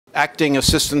Acting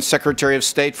Assistant Secretary of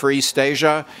State for East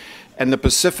Asia and the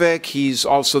Pacific. He's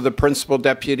also the Principal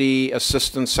Deputy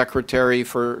Assistant Secretary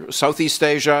for Southeast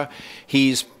Asia.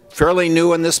 He's fairly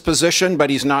new in this position, but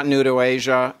he's not new to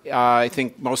Asia. I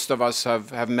think most of us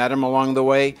have met him along the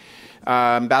way.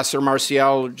 Ambassador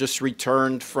Marcial just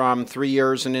returned from 3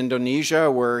 years in Indonesia,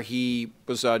 where he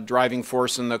was a driving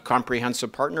force in the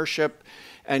comprehensive partnership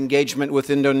engagement with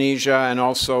Indonesia, and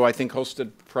also I think helped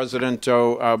host President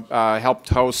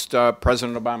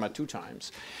Obama 2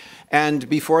 times. And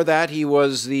before that, he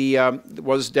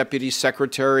was Deputy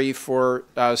Secretary for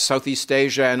Southeast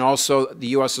Asia and also the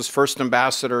U.S.'s first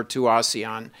ambassador to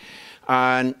ASEAN.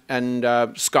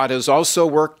 Scott has also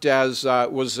worked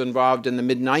was involved in the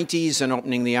mid-90s in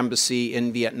opening the embassy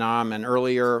in Vietnam, and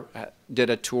earlier did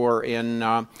a tour in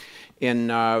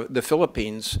the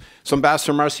Philippines. So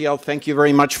Ambassador Marcial, thank you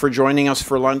very much for joining us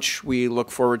for lunch. We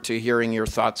look forward to hearing your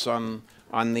thoughts on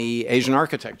the Asian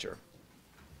architecture.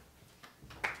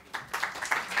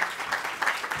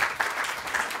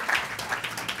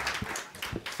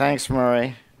 Thanks,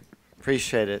 Murray.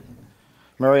 Appreciate it.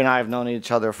 Murray and I have known each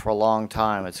other for a long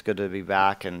time. It's good to be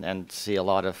back and see a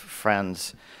lot of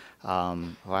friends who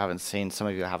I haven't seen, some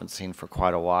of you I haven't seen for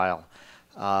quite a while.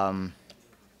 And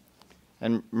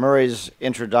Murray's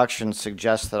introduction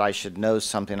suggests that I should know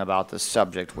something about this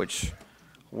subject, which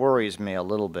worries me a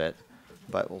little bit,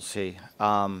 but we'll see.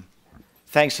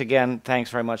 Thanks again. Thanks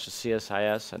very much to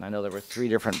CSIS. And I know there were 3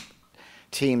 different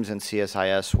teams in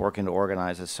CSIS working to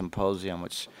organize a symposium,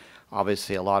 which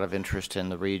obviously a lot of interest in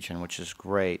the region, which is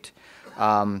great.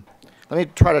 Let me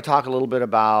try to talk a little bit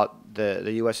about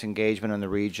the U.S. engagement in the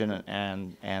region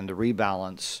and the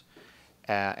rebalance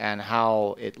and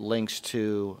how it links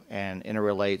to and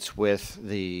interrelates with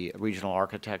the regional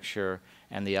architecture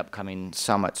and the upcoming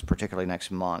summits, particularly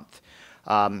next month.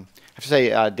 I have to say,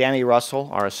 Danny Russell,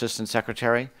 our Assistant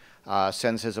Secretary,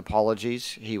 sends his apologies.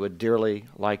 He would dearly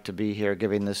like to be here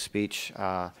giving this speech,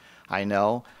 I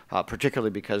know,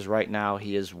 particularly because right now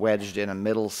he is wedged in a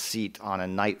middle seat on a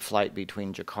night flight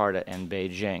between Jakarta and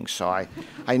Beijing. So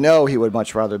I know he would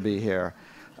much rather be here.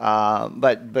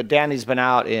 But Danny's been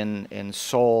out in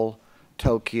Seoul,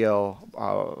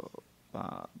 Tokyo,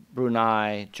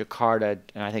 Brunei, Jakarta,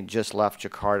 and I think just left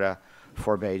Jakarta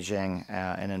for Beijing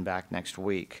and then back next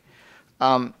week.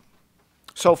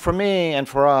 So for me and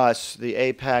for us, the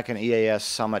APEC and EAS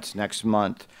summits next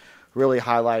month really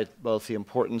highlight both the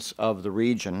importance of the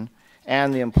region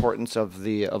and the importance of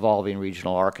the evolving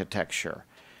regional architecture.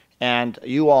 And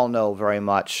you all know very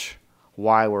much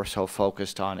why we're so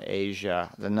focused on Asia.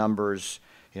 The numbers,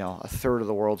 you know, 1/3 of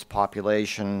the world's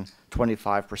population,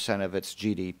 25% of its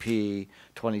GDP,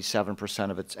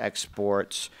 27% of its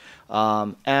exports,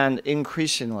 and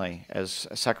increasingly, as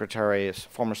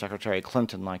former Secretary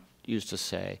Clinton used to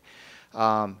say,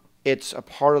 it's a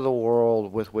part of the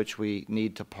world with which we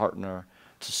need to partner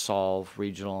to solve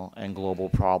regional and global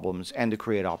problems and to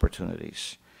create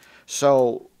opportunities.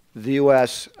 So the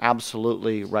U.S.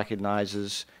 absolutely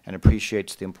recognizes and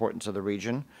appreciates the importance of the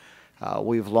region.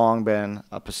 We've long been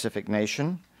a Pacific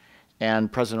nation,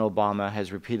 and President Obama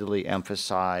has repeatedly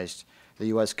emphasized the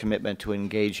U.S. commitment to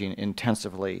engaging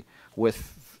intensively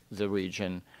with the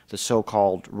region, the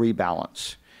so-called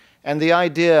rebalance. And the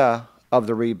idea of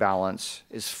the rebalance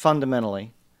is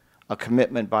fundamentally a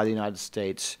commitment by the United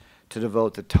States to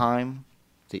devote the time,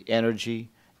 the energy,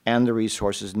 and the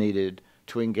resources needed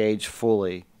to engage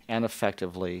fully and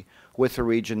effectively with a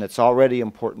region that's already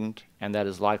important and that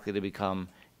is likely to become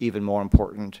even more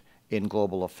important in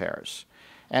global affairs.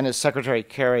 And as Secretary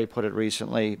Kerry put it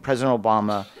recently, President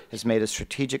Obama has made a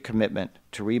strategic commitment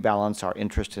to rebalance our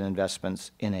interest and investments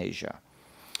in Asia.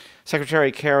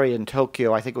 Secretary Kerry in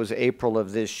Tokyo, I think it was April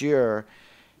of this year,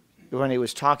 when he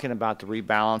was talking about the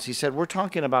rebalance, he said, we're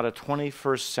talking about a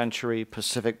 21st century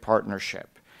Pacific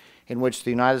partnership in which the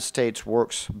United States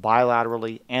works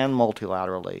bilaterally and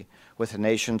multilaterally with the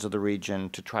nations of the region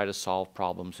to try to solve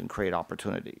problems and create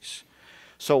opportunities.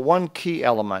 So one key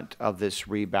element of this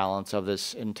rebalance, of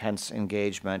this intense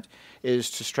engagement,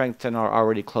 is to strengthen our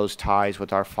already close ties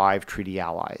with our 5 treaty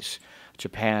allies: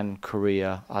 Japan,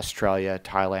 Korea, Australia,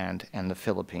 Thailand, and the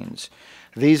Philippines.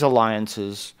 These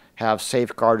alliances have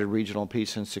safeguarded regional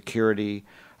peace and security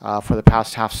for the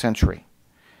past half-century,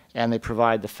 and they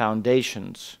provide the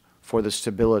foundations for the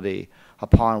stability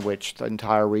upon which the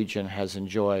entire region has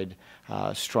enjoyed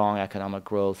strong economic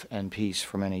growth and peace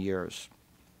for many years.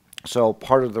 So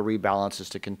part of the rebalance is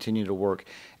to continue to work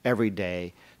every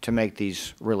day to make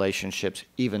these relationships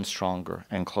even stronger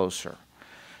and closer.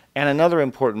 And another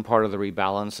important part of the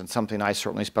rebalance, and something I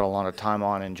certainly spent a lot of time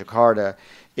on in Jakarta,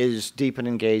 is deepen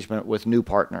engagement with new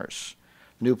partners.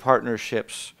 New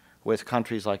partnerships with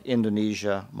countries like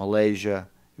Indonesia, Malaysia,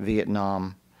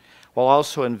 Vietnam, while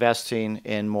also investing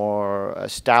in more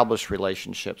established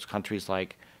relationships, countries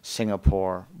like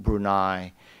Singapore,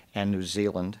 Brunei, and New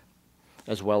Zealand,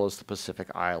 as well as the Pacific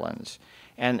Islands.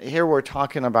 And here we're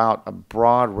talking about a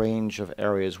broad range of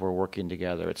areas we're working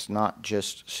together. It's not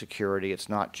just security, it's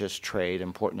not just trade,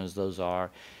 important as those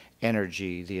are,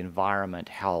 energy, the environment,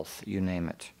 health, you name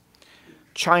it.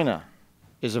 China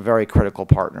is a very critical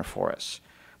partner for us.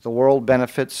 The world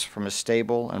benefits from a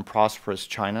stable and prosperous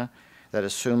China that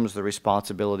assumes the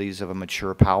responsibilities of a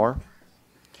mature power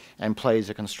and plays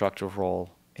a constructive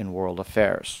role in world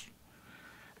affairs.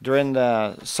 During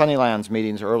the Sunnylands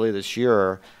meetings earlier this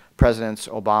year, Presidents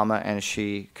Obama and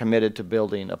Xi committed to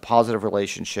building a positive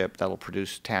relationship that will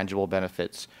produce tangible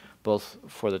benefits both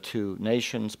for the two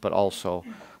nations but also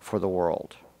for the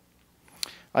world.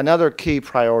 Another key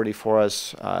priority for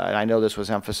us, and I know this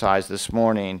was emphasized this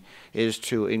morning, is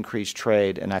to increase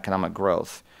trade and economic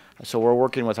growth. So we're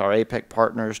working with our APEC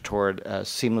partners toward a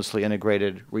seamlessly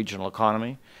integrated regional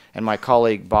economy. And my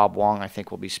colleague Bob Wong, I think,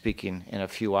 will be speaking in a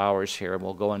few hours here, and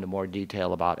we'll go into more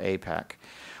detail about APEC.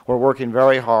 We're working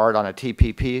very hard on a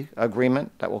TPP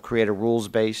agreement that will create a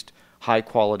rules-based,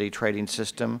 high-quality trading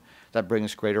system that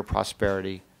brings greater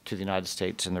prosperity to the United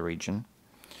States and the region.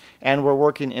 And we're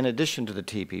working in addition to the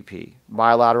TPP,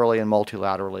 bilaterally and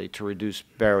multilaterally, to reduce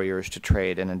barriers to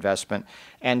trade and investment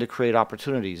and to create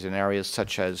opportunities in areas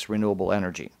such as renewable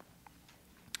energy.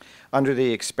 Under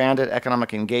the Expanded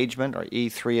Economic Engagement, or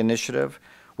E3 initiative,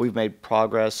 we've made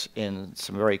progress in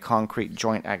some very concrete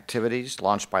joint activities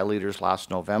launched by leaders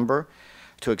last November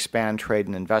to expand trade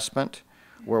and investment.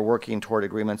 We're working toward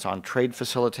agreements on trade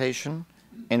facilitation,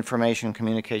 information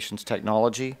communications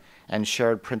technology, and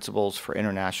shared principles for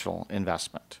international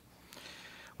investment.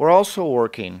 We're also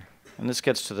working, and this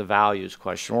gets to the values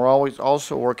question, we're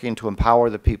also working to empower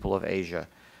the people of Asia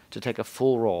to take a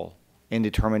full role in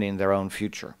determining their own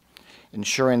future,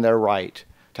 ensuring their right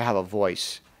to have a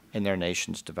voice in their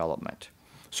nation's development.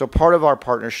 So part of our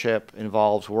partnership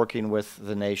involves working with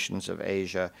the nations of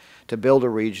Asia to build a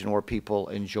region where people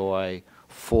enjoy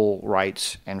full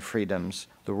rights and freedoms,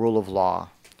 the rule of law,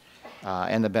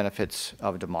 and the benefits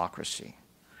of democracy.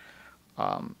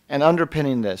 And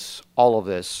underpinning this, all of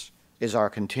this, is our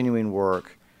continuing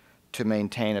work to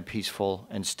maintain a peaceful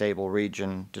and stable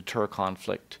region, deter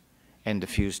conflict, and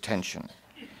diffuse tension.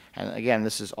 And again,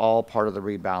 this is all part of the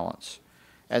rebalance.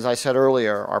 As I said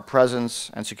earlier, our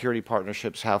presence and security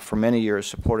partnerships have for many years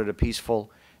supported a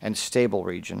peaceful and stable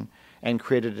region and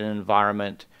created an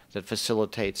environment that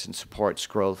facilitates and supports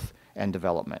growth and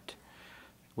development.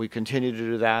 We continue to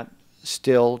do that.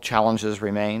 Still, challenges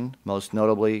remain, most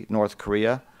notably North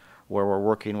Korea, where we're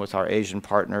working with our Asian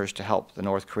partners to help the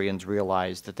North Koreans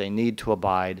realize that they need to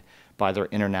abide by their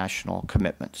international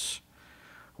commitments.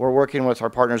 We're working with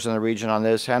our partners in the region on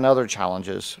this and other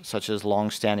challenges, such as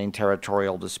long-standing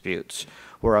territorial disputes,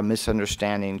 where a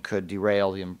misunderstanding could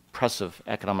derail the impressive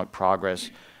economic progress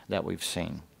that we've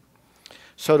seen.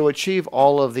 So to achieve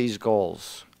all of these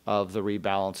goals of the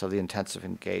rebalance of the intensive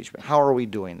engagement, how are we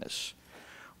doing this?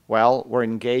 Well, we're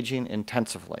engaging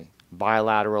intensively,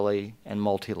 bilaterally and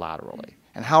multilaterally.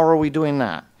 And how are we doing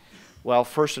that? Well,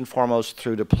 first and foremost,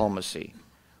 through diplomacy.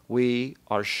 We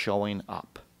are showing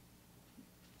up.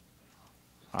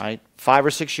 All right? 5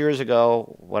 or 6 years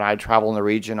ago, when I traveled in the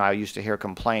region, I used to hear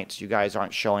complaints, you guys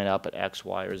aren't showing up at X,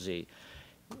 Y, or Z.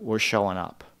 We're showing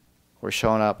up. We're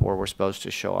showing up where we're supposed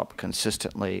to show up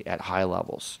consistently at high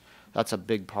levels. That's a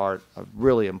big part, a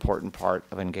really important part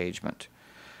of engagement.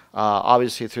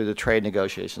 Obviously through the trade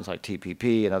negotiations like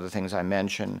TPP and other things I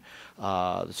mentioned,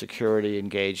 the security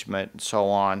engagement and so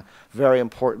on. Very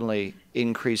importantly,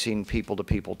 increasing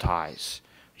people-to-people ties.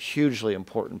 Hugely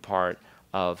important part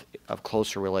of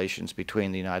closer relations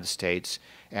between the United States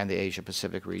and the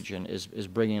Asia-Pacific region is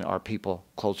bringing our people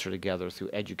closer together through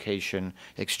education,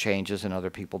 exchanges, and other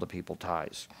people-to-people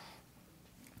ties.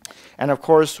 And of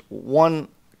course, one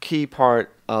key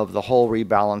part of the whole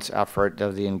rebalance effort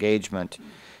of the engagement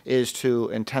is to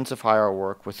intensify our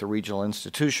work with the regional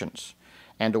institutions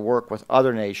and to work with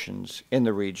other nations in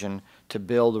the region to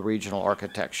build a regional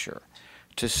architecture,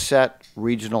 to set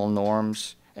regional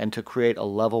norms, and to create a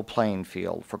level playing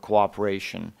field for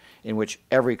cooperation in which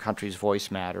every country's voice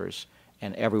matters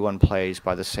and everyone plays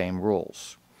by the same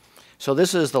rules. So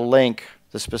this is the link,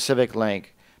 the specific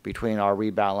link between our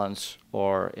rebalance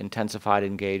or intensified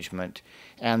engagement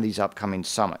and these upcoming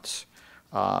summits.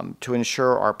 To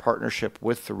ensure our partnership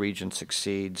with the region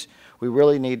succeeds, we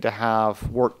really need to have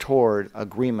work toward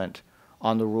agreement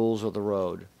on the rules of the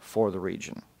road for the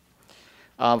region.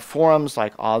 Forums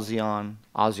like ASEAN,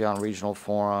 ASEAN Regional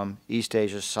Forum, East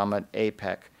Asia Summit,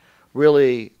 APEC,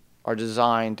 really are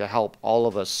designed to help all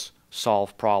of us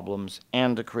solve problems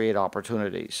and to create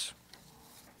opportunities.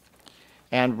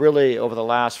 And really, over the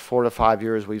last 4 to 5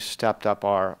 years, we've stepped up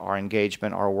our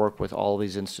engagement, our work with all of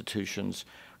these institutions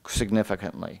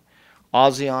significantly.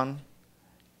 ASEAN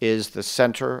is the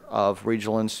center of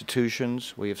regional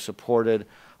institutions. We have supported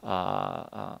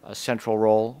a central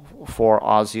role for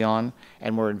ASEAN,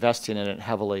 and we're investing in it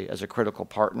heavily as a critical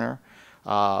partner.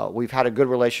 We've had a good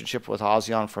relationship with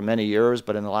ASEAN for many years,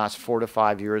 but in the last 4 to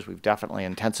 5 years, we've definitely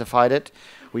intensified it.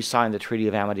 We signed the Treaty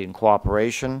of Amity and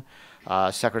Cooperation.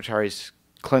 Secretaries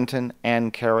Clinton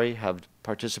and Kerry have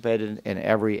participated in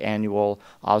every annual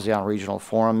ASEAN Regional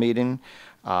Forum meeting.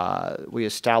 We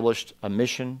established a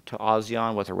mission to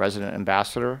ASEAN with a resident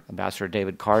ambassador, Ambassador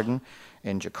David Carden,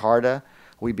 in Jakarta.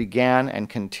 We began and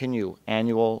continue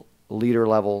annual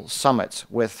leader-level summits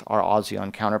with our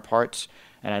ASEAN counterparts,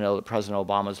 and I know that President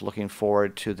Obama is looking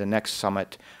forward to the next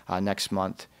summit next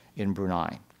month in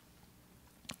Brunei.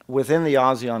 Within the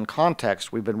ASEAN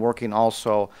context, we've been working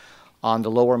also on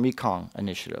the Lower Mekong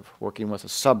Initiative, working with a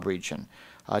sub-region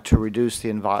to reduce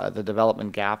the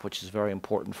development gap, which is very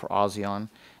important for ASEAN,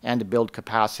 and to build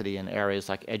capacity in areas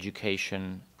like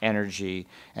education, energy,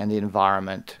 and the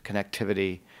environment,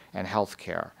 connectivity, and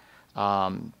healthcare.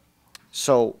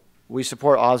 So we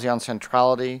support ASEAN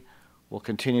centrality. We'll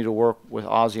continue to work with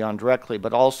ASEAN directly,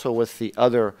 but also with the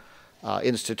other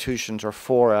institutions or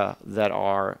fora that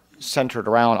are centered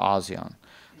around ASEAN.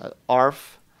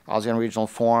 ARF, ASEAN Regional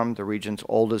Forum, the region's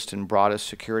oldest and broadest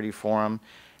security forum,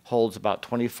 holds about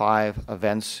 25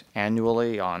 events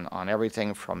annually on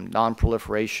everything from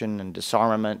non-proliferation and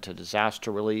disarmament to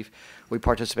disaster relief. We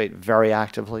participate very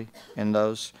actively in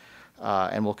those,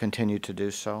 and will continue to do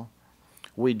so.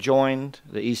 We joined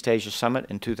the East Asia Summit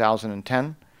in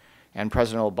 2010, and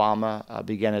President Obama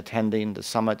began attending the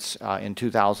summits in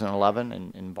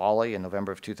 2011 in Bali in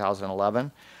November of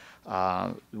 2011.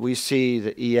 We see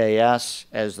the EAS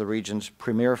as the region's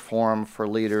premier forum for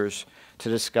leaders to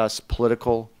discuss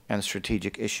political and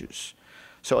strategic issues.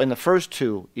 So in the first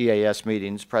 2 EAS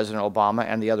meetings, President Obama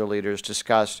and the other leaders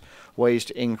discussed ways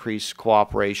to increase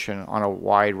cooperation on a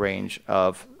wide range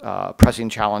of pressing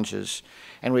challenges,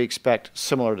 and we expect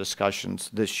similar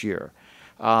discussions this year.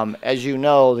 As you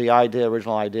know, the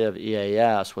original idea of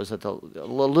EAS was that a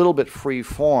little bit free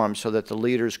form so that the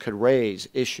leaders could raise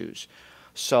issues.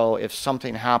 So if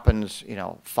something happens,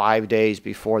 5 days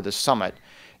before the summit,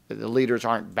 the leaders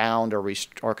aren't bound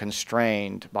or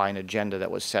constrained by an agenda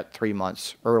that was set 3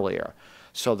 months earlier.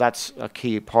 So that's a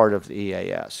key part of the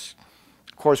EAS.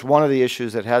 Of course, one of the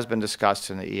issues that has been discussed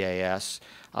in the EAS,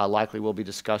 likely will be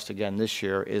discussed again this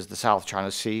year, is the South China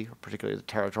Sea, particularly the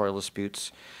territorial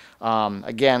disputes.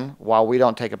 Again, while we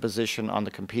don't take a position on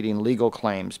the competing legal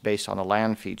claims based on the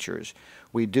land features,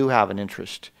 we do have an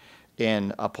interest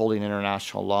in upholding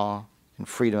international law, in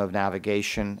freedom of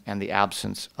navigation, and the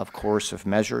absence of coercive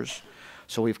measures.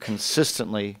 So we've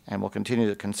consistently and will continue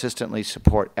to consistently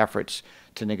support efforts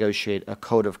to negotiate a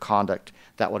code of conduct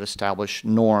that would establish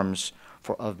norms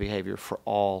of behavior for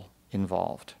all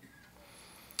involved.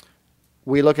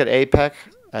 We look at APEC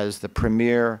as the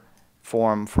premier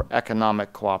forum for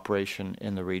economic cooperation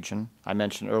in the region. I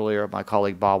mentioned earlier, my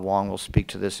colleague Bob Wong will speak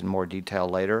to this in more detail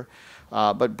later.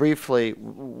 But briefly,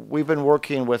 we've been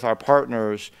working with our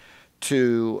partners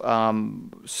to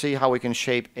see how we can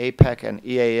shape APEC and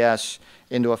EAS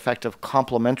into effective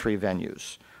complementary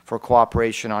venues for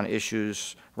cooperation on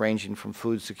issues ranging from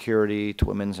food security to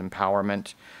women's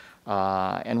empowerment.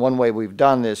 And one way we've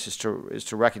done this is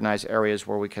to recognize areas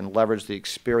where we can leverage the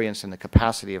experience and the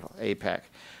capacity of APEC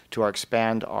to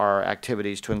expand our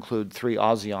activities to include 3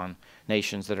 ASEAN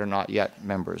nations that are not yet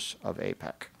members of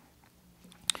APEC.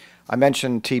 I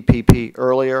mentioned TPP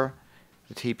earlier.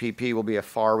 The TPP will be a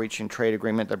far-reaching trade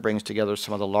agreement that brings together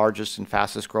some of the largest and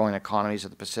fastest-growing economies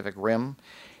of the Pacific Rim.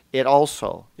 It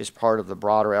also is part of the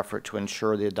broader effort to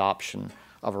ensure the adoption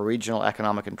of a regional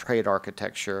economic and trade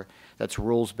architecture that's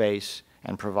rules-based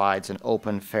and provides an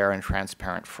open, fair, and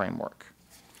transparent framework.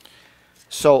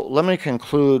 So let me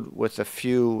conclude with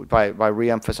by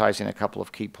re-emphasizing a couple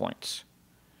of key points.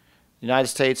 The United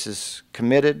States is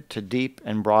committed to deep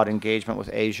and broad engagement with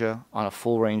Asia on a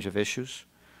full range of issues.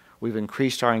 We've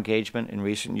increased our engagement in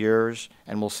recent years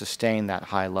and will sustain that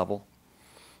high level.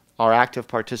 Our active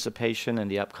participation in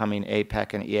the upcoming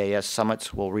APEC and EAS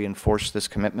summits will reinforce this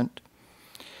commitment.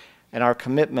 And our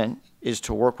commitment is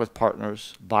to work with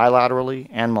partners bilaterally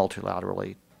and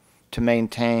multilaterally to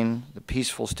maintain the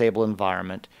peaceful, stable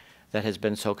environment that has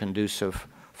been so conducive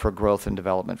for growth and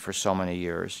development for so many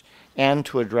years, and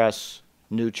to address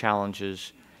new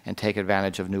challenges and take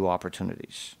advantage of new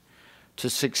opportunities. To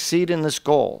succeed in this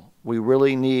goal, we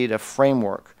really need a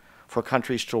framework for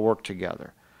countries to work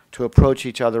together, to approach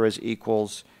each other as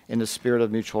equals in the spirit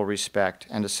of mutual respect,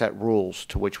 and to set rules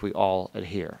to which we all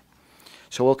adhere.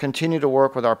 So we'll continue to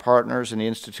work with our partners and the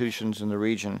institutions in the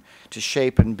region to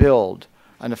shape and build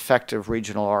an effective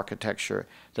regional architecture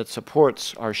that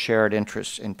supports our shared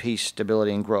interests in peace,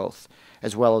 stability, and growth,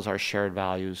 as well as our shared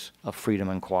values of freedom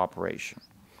and cooperation.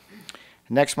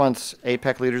 Next month's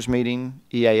APEC Leaders Meeting,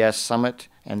 EAS Summit,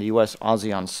 and the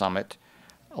U.S.-ASEAN Summit,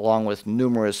 along with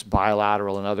numerous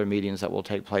bilateral and other meetings that will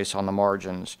take place on the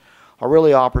margins, are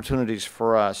really opportunities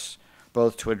for us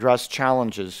both to address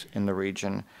challenges in the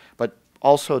region, but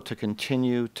also to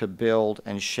continue to build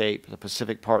and shape the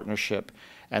Pacific Partnership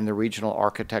and the regional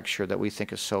architecture that we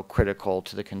think is so critical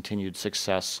to the continued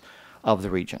success of the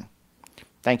region.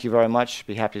 Thank you very much.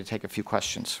 Be happy to take a few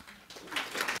questions.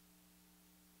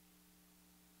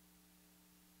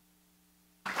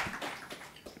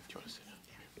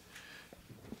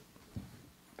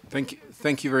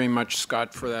 Thank you very much,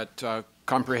 Scott, for that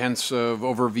comprehensive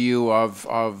overview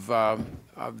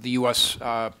of the U.S.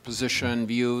 Position,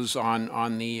 views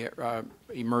on the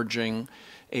emerging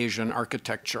Asian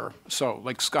architecture. So,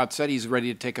 like Scott said, he's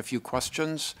ready to take a few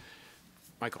questions.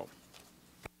 Michael.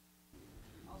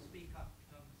 I'll speak up.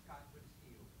 Scott, good to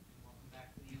see you. Welcome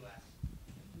back to the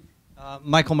U.S.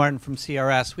 Michael Martin from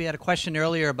CRS. We had a question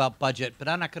earlier about budget, but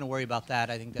I'm not going to worry about that.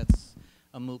 I think that's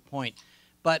a moot point.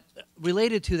 But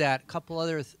related to that, a couple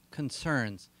other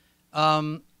concerns.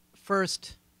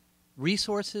 First,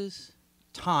 resources,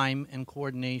 time, and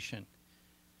coordination.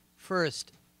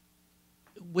 First,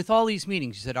 with all these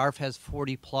meetings, you said ARF has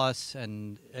 40 plus,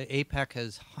 and APEC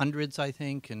has hundreds, I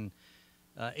think, and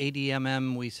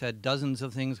ADMM, we said dozens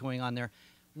of things going on there.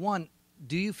 One,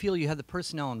 do you feel you have the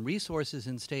personnel and resources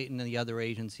in state and the other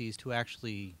agencies to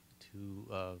actually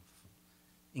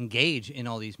engage in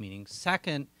all these meetings?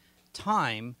 Second,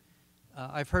 time.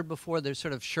 I've heard before there's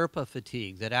sort of Sherpa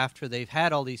fatigue, that after they've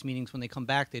had all these meetings, when they come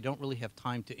back, they don't really have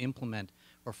time to implement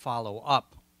or follow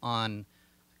up on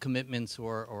commitments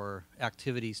or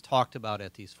activities talked about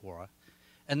at these fora.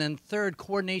 And then third,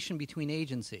 coordination between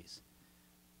agencies.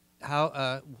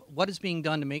 What is being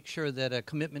done to make sure that a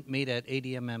commitment made at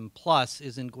ADMM Plus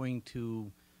isn't going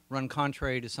to run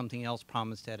contrary to something else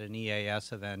promised at an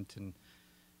EAS event, and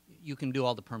you can do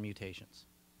all the permutations.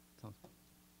 So.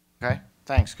 Okay,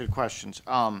 thanks. Good questions.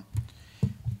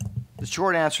 The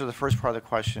short answer to the first part of the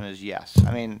question is yes.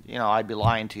 I mean, you know, I'd be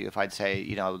lying to you if I'd say,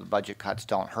 you know, the budget cuts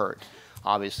don't hurt.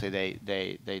 Obviously,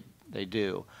 they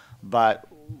do. But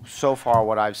so far,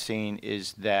 what I've seen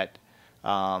is that,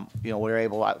 you know, we're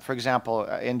able, for example,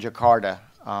 in Jakarta,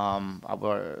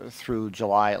 through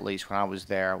July at least when I was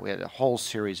there, we had a whole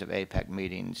series of APEC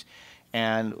meetings.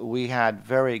 And we had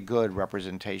very good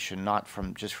representation, not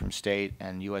from just from state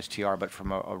and USTR, but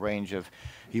from a range of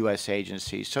U.S.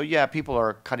 agencies. So yeah, people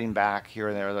are cutting back here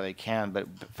and there that they can, but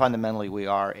fundamentally we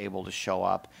are able to show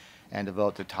up and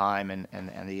devote the time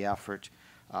and the effort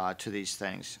to these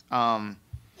things. In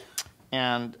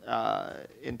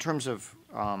terms of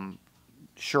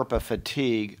Sherpa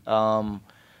fatigue,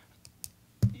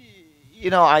 you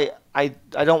know, I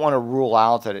don't want to rule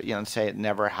out that and say it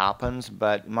never happens,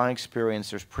 but in my experience,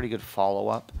 there's pretty good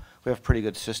follow-up. We have pretty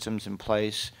good systems in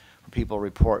place where people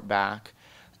report back.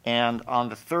 And on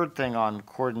the third thing on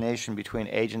coordination between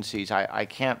agencies, I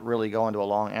can't really go into a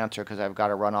long answer because I've got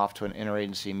to run off to an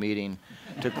interagency meeting.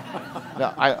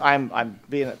 No, I'm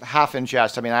being half in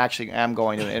jest. I mean, I actually am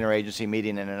going to an interagency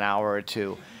meeting in an hour or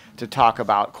two to talk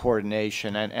about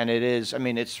coordination. And it is, I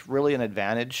mean, it's really an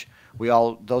advantage.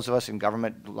 Those of us in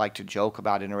government like to joke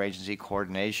about interagency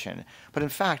coordination, but in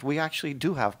fact, we actually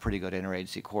do have pretty good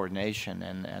interagency coordination,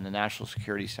 and the national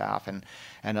security staff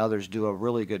and others do a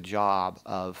really good job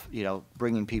of, you know,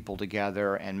 bringing people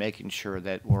together and making sure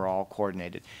that we're all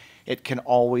coordinated. It can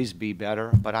always be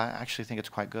better, but I actually think it's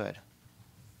quite good.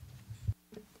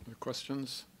 Other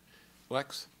questions?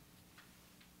 Lex?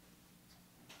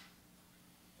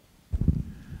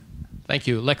 Thank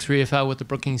you. Lex Riefau with the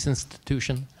Brookings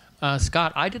Institution.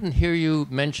 Scott, I didn't hear you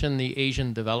mention the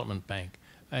Asian Development Bank.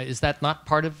 Is that not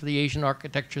part of the Asian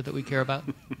architecture that we care about?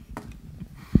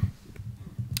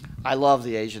 I love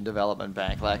the Asian Development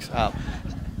Bank, Lex.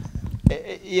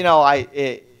 You know,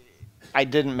 I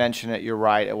didn't mention it. You're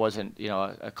right. It wasn't, you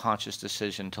know, a conscious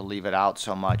decision to leave it out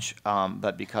so much,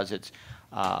 but because it's,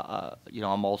 you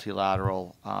know, a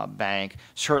multilateral bank.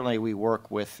 Certainly, we work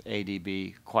with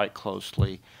ADB quite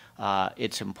closely.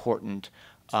 It's important.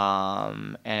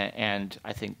 And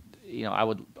I think, you know,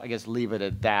 I guess, leave it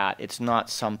at that. It's not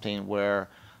something where,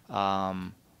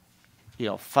 you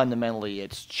fundamentally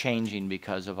it's changing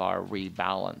because of our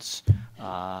rebalance.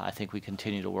 I think we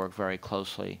continue to work very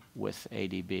closely with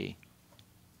ADB.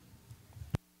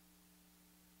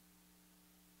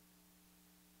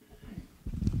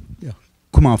 Yeah,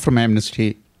 Kumar from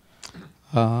Amnesty.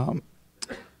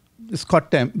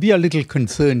 Scott, we are a little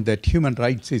concerned that human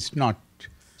rights is not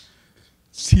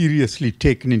seriously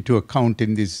taken into account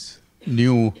in this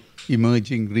new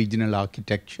emerging regional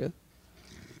architecture.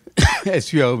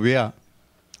 As you are aware,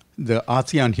 the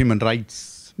ASEAN human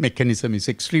rights mechanism is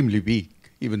extremely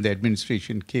weak. Even the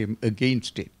administration came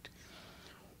against it.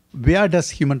 Where does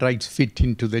human rights fit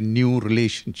into the new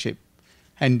relationship,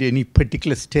 and any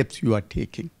particular steps you are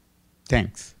taking?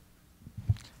 Thanks.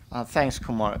 Thanks,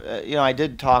 Kumar. I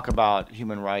did talk about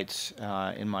human rights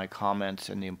in my comments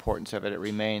and the importance of it. It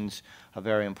remains a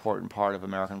very important part of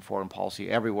American foreign policy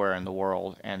everywhere in the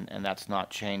world, and that's not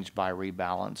changed by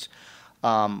rebalance.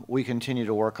 We continue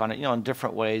to work on it, in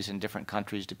different ways in different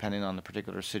countries depending on the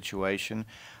particular situation.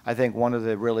 I think one of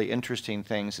the really interesting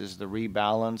things is the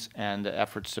rebalance and the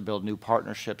efforts to build new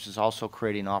partnerships is also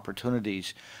creating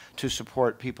opportunities to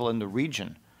support people in the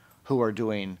region who are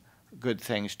doing good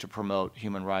things to promote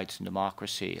human rights and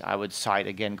democracy. I would cite,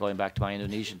 again, going back to my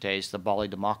Indonesian days, the Bali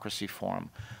Democracy Forum,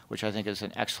 which I think is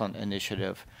an excellent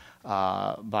initiative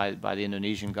by the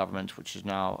Indonesian government, which is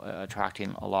now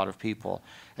attracting a lot of people,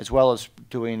 as well as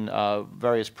doing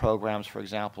various programs, for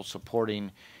example,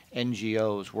 supporting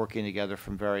NGOs working together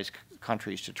from various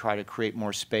countries to try to create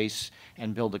more space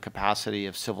and build the capacity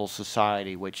of civil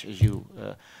society, which, as you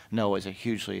know, is a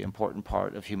hugely important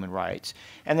part of human rights.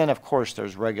 And then, of course,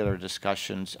 there's regular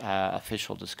discussions,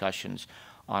 official discussions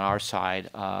on our side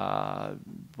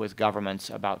with governments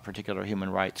about particular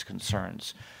human rights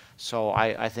concerns. So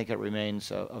I think it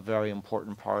remains a very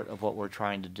important part of what we're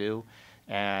trying to do.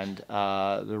 And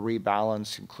the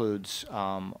rebalance includes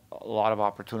a lot of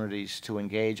opportunities to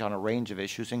engage on a range of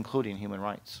issues, including human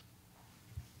rights.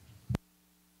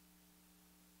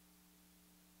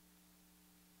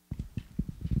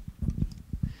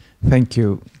 Thank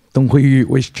you. Dong Hui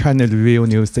with China Real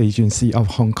News Agency of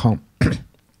Hong Kong.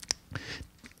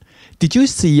 Did you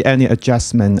see any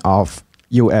adjustment of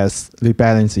U.S.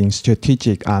 rebalancing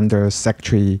strategic under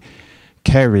Secretary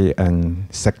Kerry and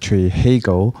Secretary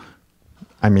Hagel?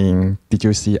 I mean, did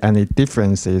you see any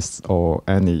differences or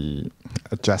any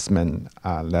adjustment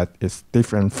that is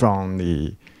different from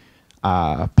the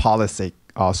policy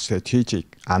or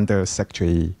strategic under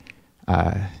Secretary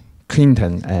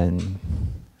Clinton and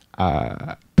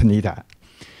Panetta?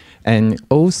 And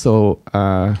also,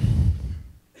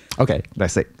 okay,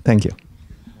 that's it. Thank you.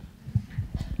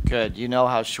 Good. You know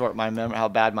how short how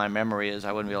bad my memory is.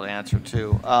 I wouldn't be able to answer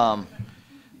too.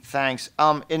 Thanks.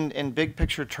 In big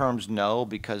picture terms, no,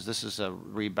 because this is a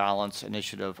rebalance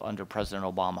initiative under President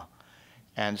Obama,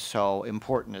 and so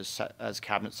important as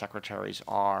cabinet secretaries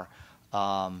are,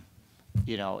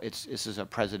 this is a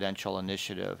presidential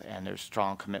initiative, and there's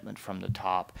strong commitment from the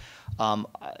top.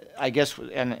 I guess,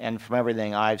 and from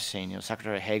everything I've seen,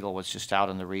 Secretary Hagel was just out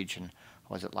in the region.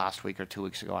 Was it last week or 2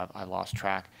 weeks ago? I lost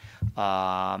track.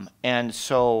 And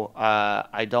so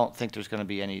I don't think there's going to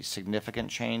be any significant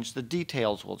change. The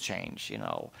details will change,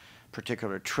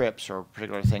 particular trips or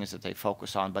particular things that they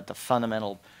focus on, but the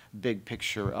fundamental big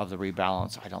picture of the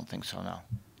rebalance, I don't think so, no.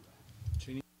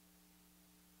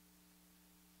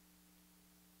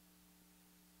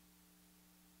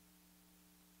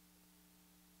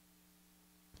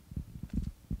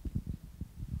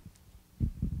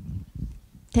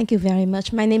 Thank you very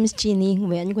much. My name is Jeannie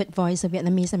Nguyen with Voice of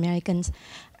Vietnamese Americans.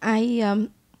 I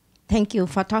thank you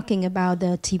for talking about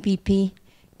the TPP,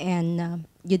 and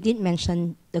you did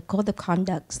mention the code of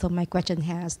conduct, so my question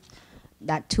has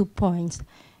that 2 points.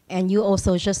 And you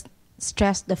also just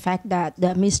stressed the fact that the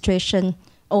administration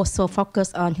also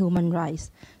focused on human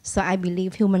rights. So I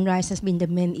believe human rights has been the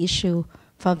main issue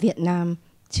for Vietnam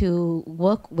to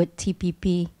work with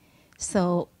TPP.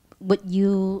 So would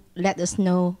you let us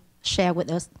know, share with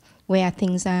us where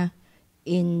things are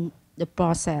in the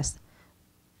process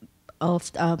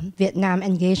of Vietnam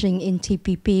engaging in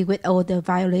TPP with all the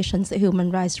violations of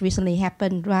human rights recently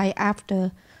happened right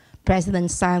after President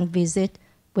Sang visit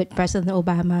with President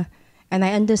Obama. And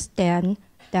I understand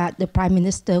that the Prime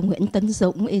Minister Nguyễn Tấn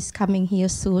Dũng is coming here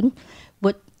soon.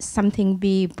 Would something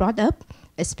be brought up,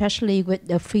 especially with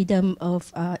the freedom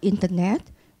of internet,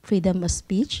 freedom of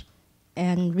speech?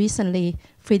 And recently,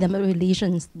 freedom of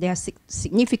religions, there are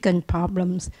significant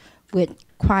problems with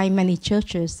quite many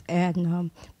churches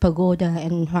and pagoda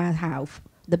and Hoa Hao,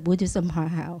 the Buddhism Hoa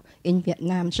Hao in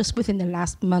Vietnam, just within the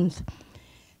last month.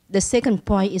 The second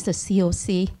point is the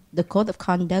COC, the Code of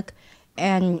Conduct.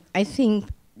 And I think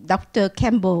Dr.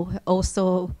 Campbell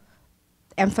also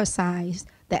emphasized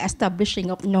the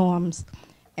establishing of norms,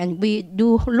 and we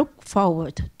do look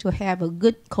forward to have a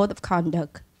good code of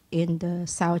conduct in the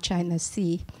South China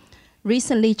Sea.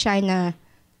 Recently, China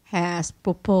has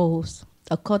proposed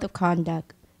a code of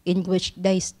conduct in which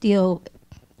they still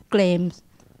claim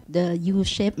the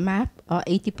U-shaped map, or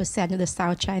 80% of the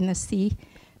South China Sea.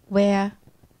 Where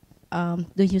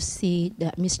do you see the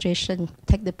administration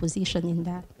take the position in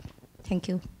that? Thank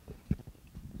you.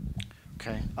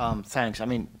 Okay, thanks. I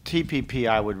mean, TPP,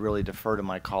 I would really defer to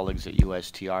my colleagues at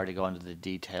USTR to go into the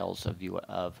details of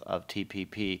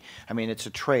TPP. I mean, it's a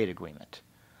trade agreement.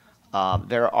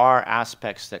 There are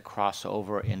aspects that cross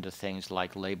over into things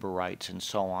like labor rights and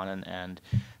so on, and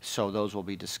so those will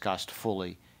be discussed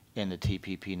fully in the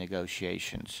TPP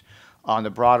negotiations. On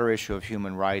the broader issue of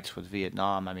human rights with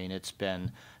Vietnam, I mean, it's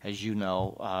been, as you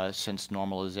know, since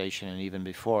normalization and even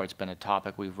before, it's been a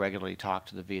topic we've regularly talked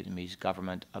to the Vietnamese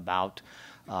government about,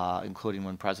 including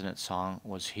when President Song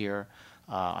was here.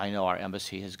 I know our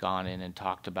embassy has gone in and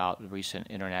talked about the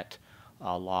recent internet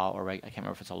law, or I can't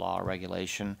remember if it's a law or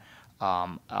regulation.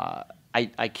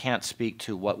 I can't speak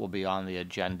to what will be on the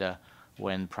agenda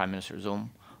when Prime Minister Zoom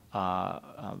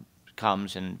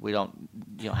comes, and we don't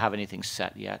have anything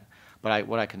set yet. But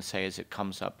what I can say is it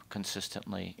comes up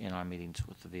consistently in our meetings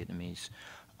with the Vietnamese.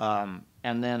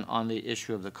 And then on the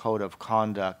issue of the code of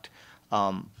conduct,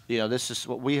 this is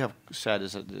what we have said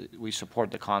is that we support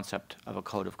the concept of a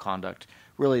code of conduct,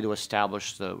 really to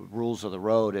establish the rules of the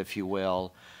road, if you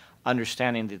will,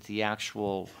 understanding that the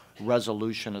actual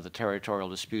resolution of the territorial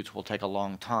disputes will take a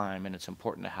long time, and it's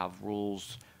important to have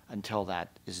rules until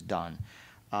that is done.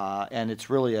 And it's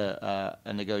really a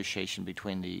negotiation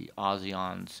between the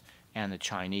ASEANs and the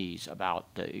Chinese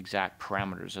about the exact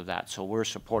parameters of that. So we're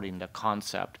supporting the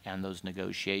concept and those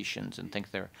negotiations and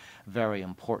think they're very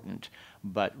important,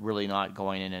 but really not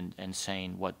going in and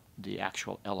saying what the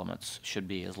actual elements should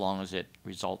be, as long as it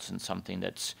results in something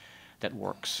that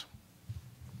works.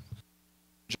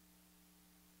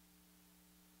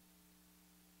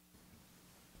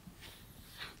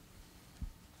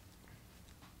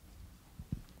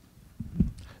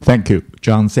 Thank you.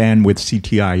 John San with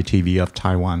CTI TV of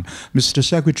Taiwan. Mr.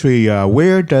 Secretary,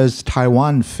 where does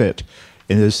Taiwan fit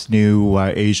in this new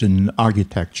Asian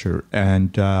architecture?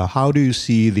 And how do you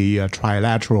see the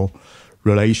trilateral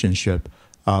relationship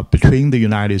between the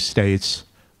United States,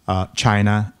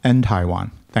 China, and Taiwan?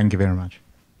 Thank you very much.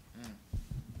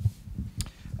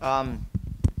 Well,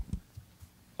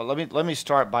 let me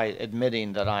start by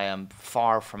admitting that I am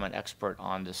far from an expert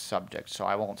on this subject, so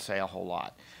I won't say a whole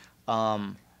lot.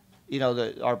 Our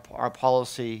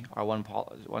policy, our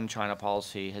one China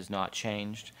policy has not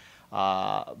changed,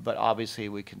 but obviously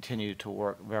we continue to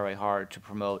work very hard to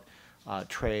promote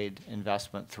trade,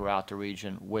 investment throughout the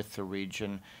region, with the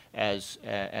region,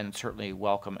 and certainly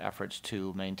welcome efforts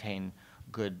to maintain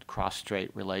good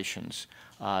cross-strait relations.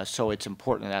 So it's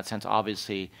important in that sense.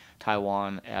 Obviously,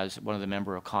 Taiwan, as one of the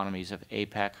member economies of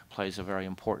APEC, plays a very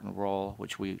important role,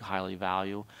 which we highly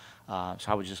value. So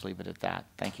I would just leave it at that.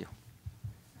 Thank you.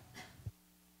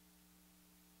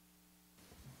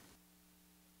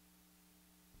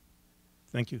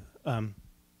 Thank you.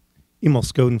 Emil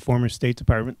Skoden, former State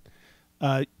Department.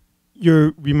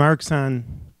 Your remarks on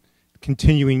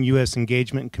continuing U.S.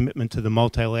 engagement and commitment to the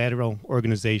multilateral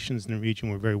organizations in the region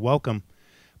were very welcome.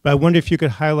 But I wonder if you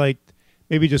could highlight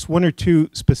maybe just one or two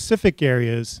specific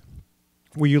areas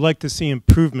where you'd like to see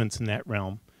improvements in that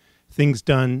realm, things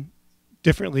done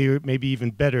differently or maybe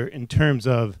even better in terms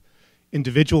of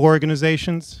individual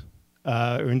organizations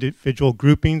or individual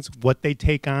groupings, what they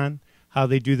take on, how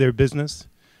they do their business,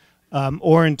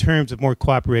 or in terms of more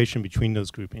cooperation between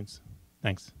those groupings.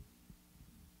 Thanks.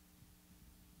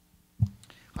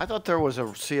 I thought there was a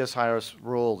CSIS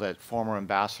rule that former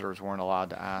ambassadors weren't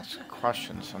allowed to ask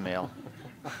questions, Emil.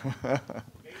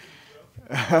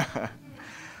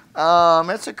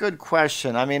 That's a good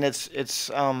question. I mean, it's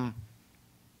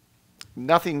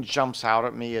nothing jumps out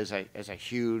at me as a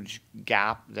huge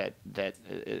gap that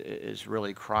is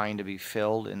really crying to be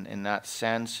filled in that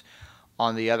sense.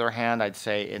 On the other hand, I'd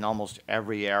say in almost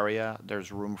every area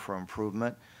there's room for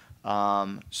improvement.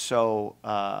 For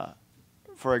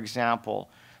example,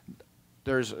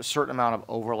 there's a certain amount of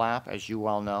overlap, as you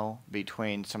well know,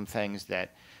 between some things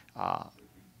that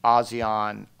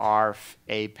ASEAN, ARF,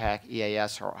 APEC,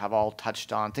 EAS have all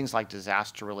touched on, things like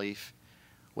disaster relief,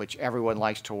 which everyone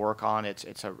likes to work on.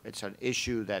 It's an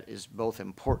issue that is both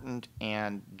important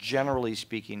and, generally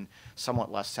speaking,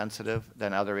 somewhat less sensitive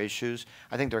than other issues.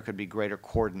 I think there could be greater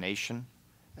coordination,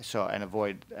 and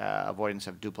avoidance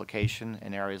of duplication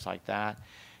in areas like that.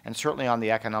 And certainly on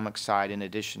the economic side, in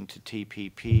addition to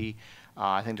TPP,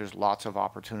 I think there's lots of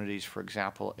opportunities, for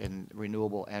example, in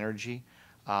renewable energy,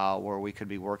 where we could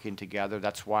be working together.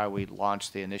 That's why we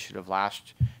launched the initiative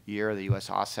last year, the U.S.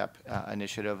 OSEP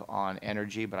initiative on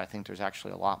energy, but I think there's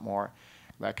actually a lot more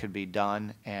that could be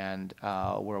done, and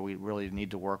where we really need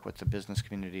to work with the business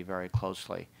community very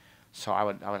closely. So I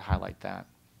would highlight that.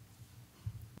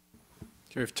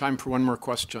 Okay, we have time for one more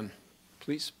question.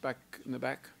 Please, back in the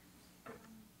back.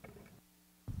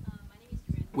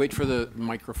 Wait for the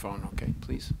microphone, okay,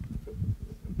 please.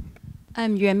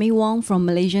 I'm Yuanmei Wong from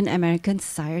Malaysian American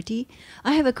Society.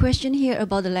 I have a question here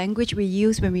about the language we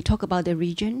use when we talk about the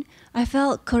region. I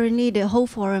felt currently the whole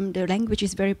forum, the language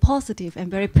is very positive and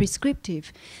very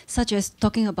prescriptive, such as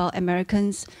talking about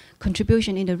Americans'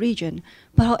 contribution in the region.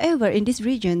 But however, in this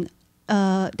region,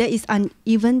 there is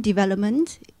uneven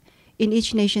development in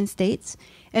each nation states,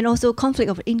 and also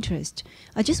conflict of interest.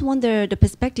 I just wonder the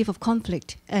perspective of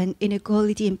conflict and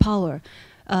inequality in power.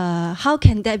 How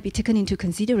can that be taken into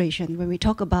consideration when we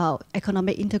talk about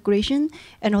economic integration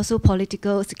and also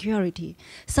political security?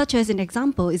 Such as an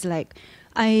example is like,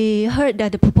 I heard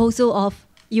that the proposal of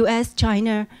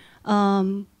US-China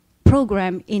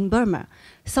program in Burma,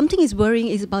 something is worrying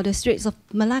is about the Straits of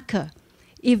Malacca.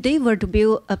 If they were to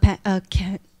build a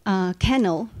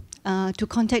canal to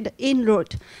contact the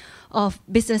inroad of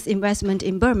business investment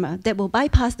in Burma that will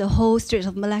bypass the whole Strait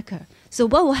of Malacca. So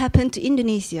what will happen to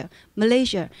Indonesia,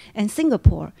 Malaysia, and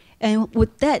Singapore? And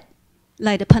would that,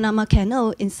 like the Panama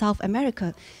Canal in South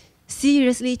America,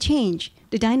 seriously change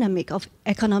the dynamic of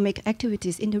economic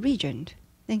activities in the region?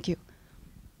 Thank you.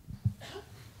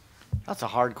 That's a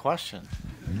hard question.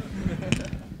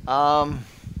 Let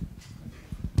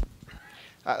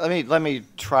me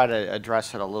try to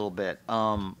address it a little bit.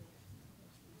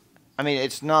 I mean,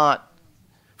 it's not.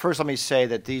 First, let me say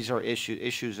that these are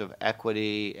issues of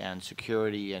equity and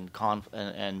security and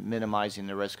minimizing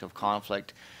the risk of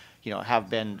conflict, you know, have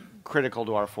been critical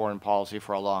to our foreign policy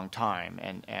for a long time.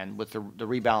 And with the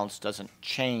rebalance doesn't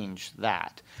change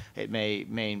that. It may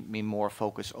mean more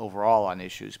focus overall on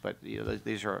issues, but you know,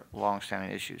 these are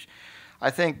long-standing issues. I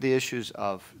think the issues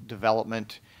of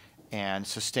development and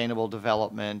sustainable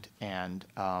development and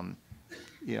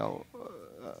you know,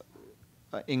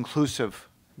 inclusive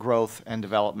growth and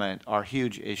development are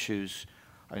huge issues,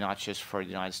 not just for the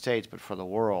United States, but for the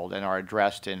world, and are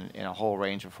addressed in a whole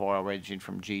range of fora, ranging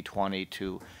from G20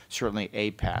 to certainly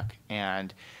APEC.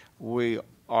 And we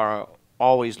are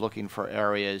always looking for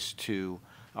areas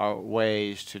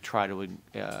ways to try to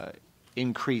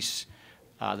increase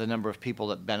the number of people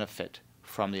that benefit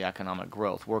from the economic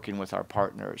growth, working with our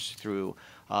partners through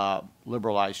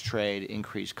liberalized trade,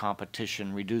 increased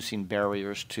competition, reducing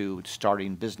barriers to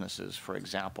starting businesses, for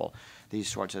example, these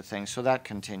sorts of things. So that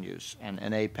continues, and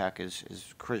APEC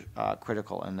is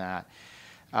critical in that.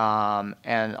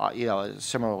 You know,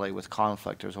 similarly with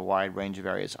conflict, there's a wide range of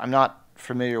areas. I'm not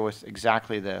familiar with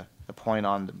exactly the point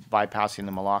on bypassing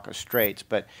the Malacca Straits,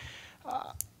 but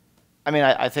I mean,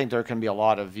 I think there can be a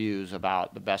lot of views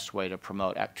about the best way to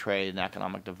promote trade and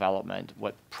economic development,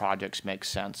 what projects make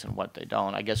sense and what they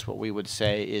don't. I guess what we would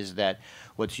say is that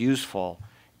what's useful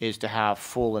is to have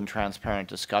full and transparent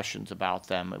discussions about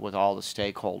them with all the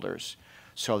stakeholders,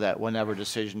 so that whenever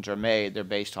decisions are made, they're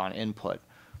based on input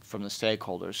from the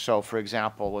stakeholders. So, for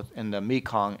example, in the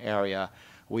Mekong area,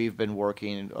 we've been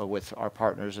working with our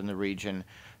partners in the region,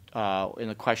 in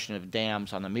the question of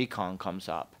dams on the Mekong comes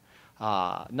up.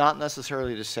 Not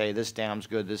necessarily to say this dam's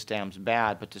good, this dam's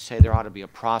bad, but to say there ought to be a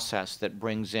process that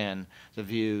brings in the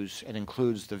views and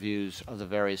includes the views of the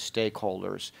various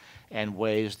stakeholders and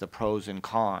weighs the pros and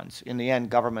cons. In the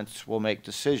end, governments will make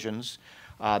decisions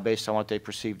based on what they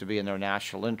perceive to be in their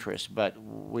national interest, but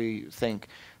we think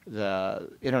the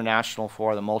international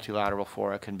fora, the multilateral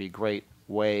fora, can be great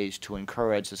ways to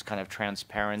encourage this kind of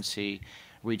transparency,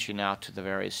 reaching out to the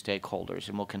various stakeholders,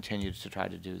 and we'll continue to try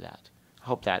to do that. I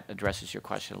hope that addresses your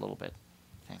question a little bit.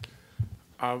 Thank you.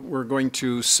 We're going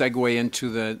to segue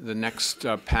into the next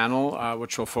panel,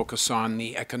 which will focus on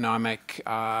the economic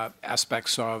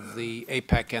aspects of the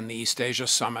APEC and the East Asia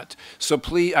Summit. So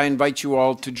please, I invite you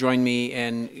all to join me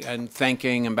in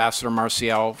thanking Ambassador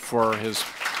Marcial for his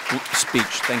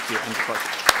speech. Thank you. And